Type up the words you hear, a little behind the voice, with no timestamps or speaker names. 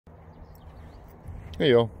Hey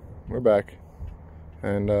y'all, we're back,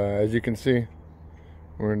 and as you can see,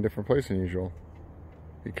 we're in a different place than usual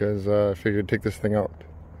because I figured take this thing out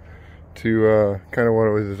to kind of what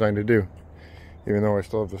it was designed to do, even though I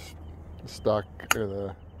still have this stock or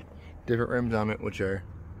the different rims on it, which are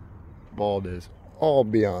bald is all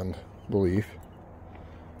beyond belief.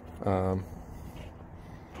 Like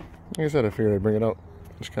I said, I figured I'd bring it out,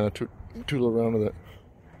 just kind of tootle around with it.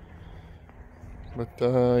 But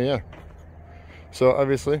yeah. So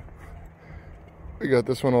obviously, we got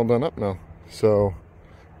this one all done up now. So,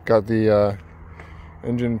 got the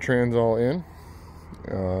engine trans all in.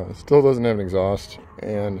 Still doesn't have an exhaust,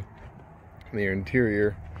 and the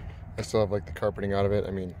interior, I still have like the carpeting out of it.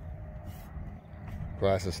 I mean,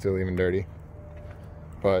 glass is still even dirty,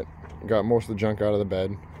 but got most of the junk out of the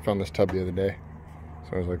bed. Found this tub the other day,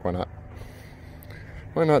 so I was like, why not?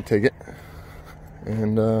 Why not take it?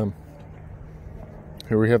 And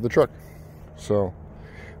here we have the truck. So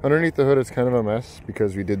underneath the hood it's kind of a mess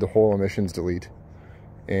because we did the whole emissions delete,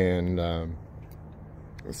 and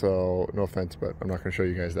so no offense, but I'm not going to show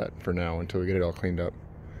you guys that for now until we get it all cleaned up.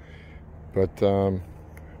 But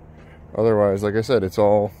otherwise, like I said, it's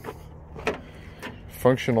all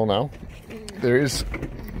functional now. There is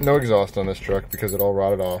no exhaust on this truck because it all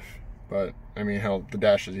rotted off, but I mean, hell, the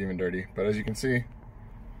dash is even dirty. But as you can see,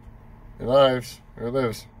 it lives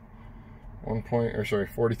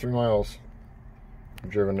 43 miles. I've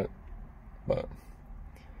driven it, but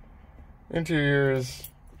interior is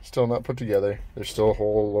still not put together. There's still a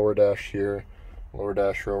whole lower dash here, lower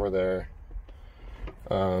dasher over there.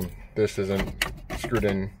 This isn't screwed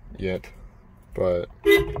in yet, but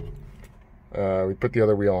we put the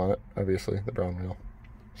other wheel on it, obviously, the brown wheel,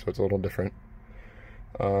 so it's a little different.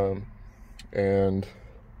 And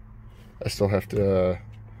I still have to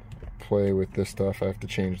play with this stuff. I have to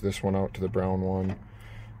change this one out to the brown one,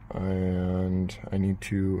 and I need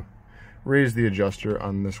to raise the adjuster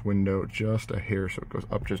on this window just a hair so it goes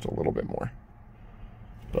up just a little bit more.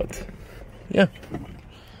 But yeah,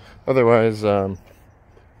 otherwise, like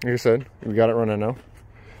I said, we got it running now.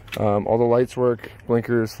 All the lights work,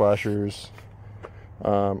 blinkers, flashers,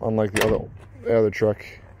 unlike the other truck,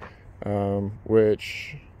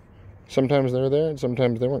 which sometimes they're there and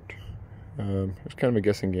sometimes they weren't. It's kind of a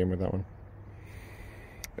guessing game with that one.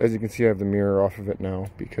 As you can see, I have the mirror off of it now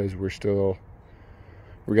because we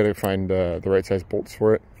got to find the right size bolts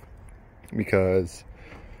for it, because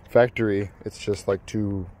factory it's just like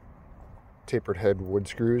two tapered head wood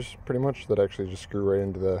screws pretty much that actually just screw right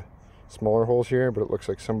into the smaller holes here, but it looks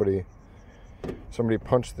like somebody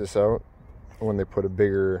punched this out when they put a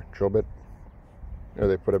bigger drill bit, or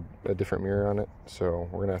they put a different mirror on it. So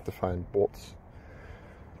we're gonna have to find bolts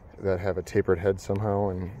that have a tapered head somehow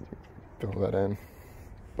and fill that in.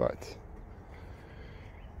 But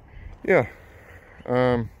yeah,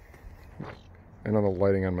 I know the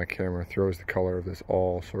lighting on my camera throws the color of this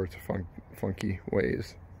all sorts of funky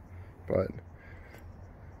ways, but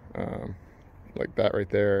like that right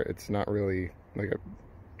there, it's not really like a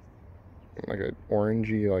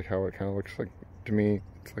orangey, like how it kind of looks like to me.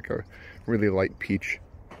 It's like a really light peach.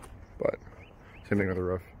 But same thing with the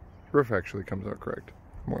roof. The roof actually comes out correct,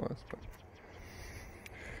 more or less. But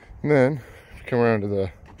and then if you come around to the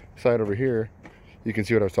side over here, you can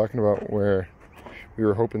see what I was talking about, where we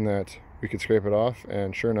were hoping that we could scrape it off,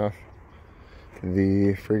 and sure enough,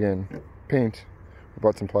 the friggin' paint, we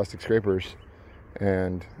bought some plastic scrapers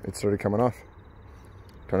and it started coming off.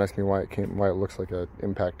 Don't ask me why it looks like an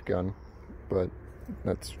impact gun, but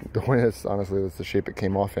that's the way honestly, that's the shape it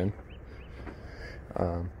came off in.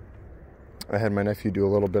 I had my nephew do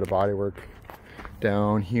a little bit of body work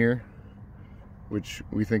down here, which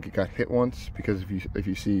we think it got hit once, because if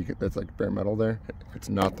you see, that's like bare metal there. It's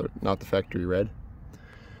not the factory red.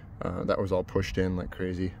 That was all pushed in like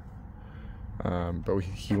crazy. But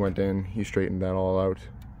he went in, he straightened that all out.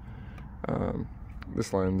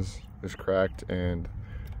 This lens is cracked, and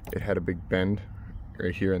it had a big bend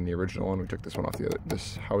right here in the original one. We took this one off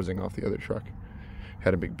this housing off the other truck. It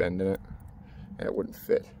had a big bend in it, and it wouldn't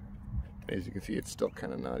fit. As you can see, it's still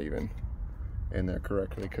kind of not even in there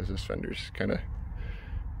correctly because this fender's kind of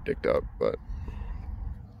dicked up. But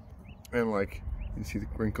and like you see the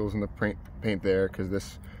wrinkles in the paint there, because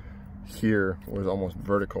this here was almost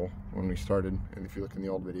vertical when we started, and if you look in the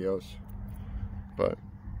old videos. But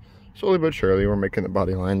slowly but surely we're making the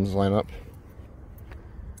body lines line up,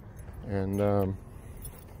 and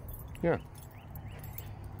yeah,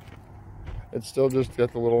 it's still just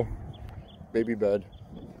got the little baby bed.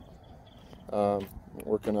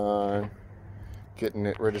 Working on getting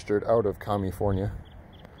it registered out of California,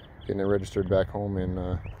 getting it registered back home in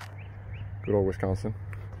good old Wisconsin.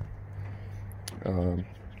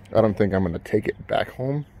 I don't think I'm going to take it back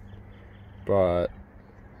home, but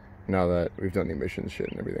now that we've done the emissions shit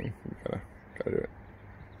and everything, we gotta do it.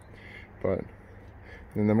 But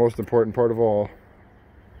then the most important part of all,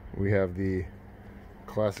 we have the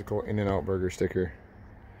classical In-N-Out burger sticker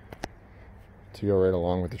to go right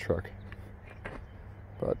along with the truck.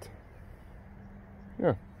 But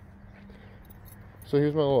yeah, so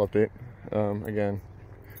here's my little update. Again,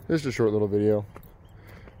 this is a short little video.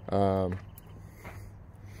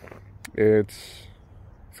 It's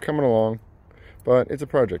coming along, but it's a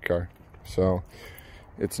project car, so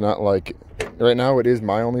it's not like right now it is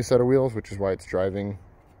my only set of wheels, which is why it's driving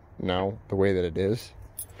now the way that it is.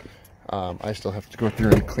 I still have to go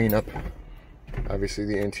through and clean up, obviously,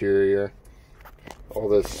 the interior. All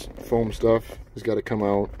this foam stuff has got to come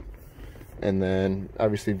out, and then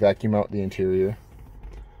obviously vacuum out the interior,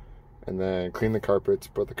 and then clean the carpets,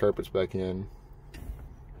 put the carpets back in,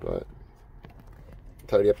 but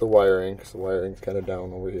tidy up the wiring, because the wiring's kind of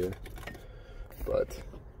down over here. But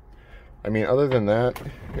I mean, other than that,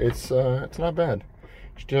 it's not bad.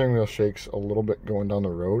 Steering wheel shakes a little bit going down the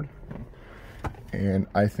road, and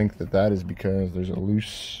I think that is because there's a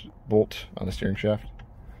loose bolt on the steering shaft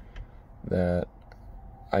that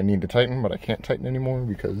I need to tighten, but I can't tighten anymore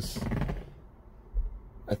because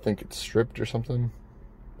I think it's stripped or something,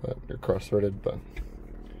 but they're cross-threaded. But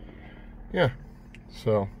yeah,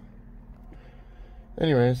 so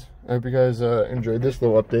anyways, I hope you guys enjoyed this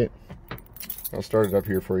little update. I'll start it up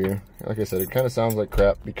here for you. Like I said, it kind of sounds like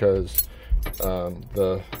crap because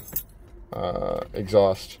the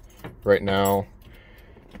exhaust right now,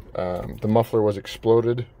 the muffler was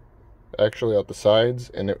exploded actually out the sides,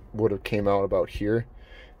 and it would have came out about here,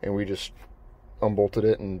 and we just unbolted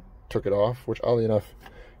it and took it off, which oddly enough,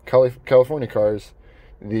 California cars,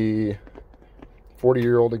 the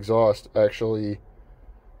 40-year-old exhaust actually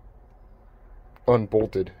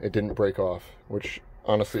unbolted. It didn't break off, which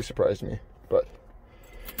honestly surprised me. But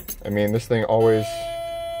I mean, this thing always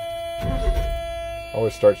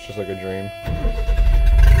starts just like a dream.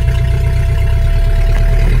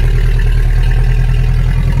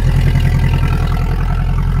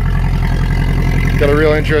 Got a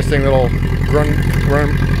real interesting little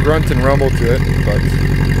grunt and rumble to it, but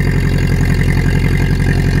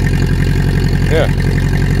yeah,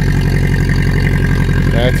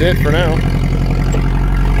 that's it for now.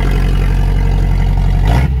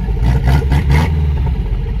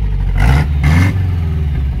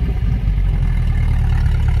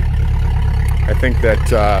 I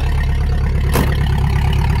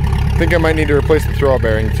think I might need to replace the throwout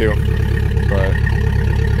bearing too, but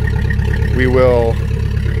we will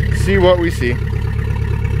see what we see.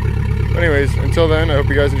 Anyways, until then, I hope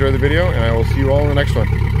you guys enjoyed the video, and I will see you all in the next one.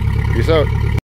 Peace out.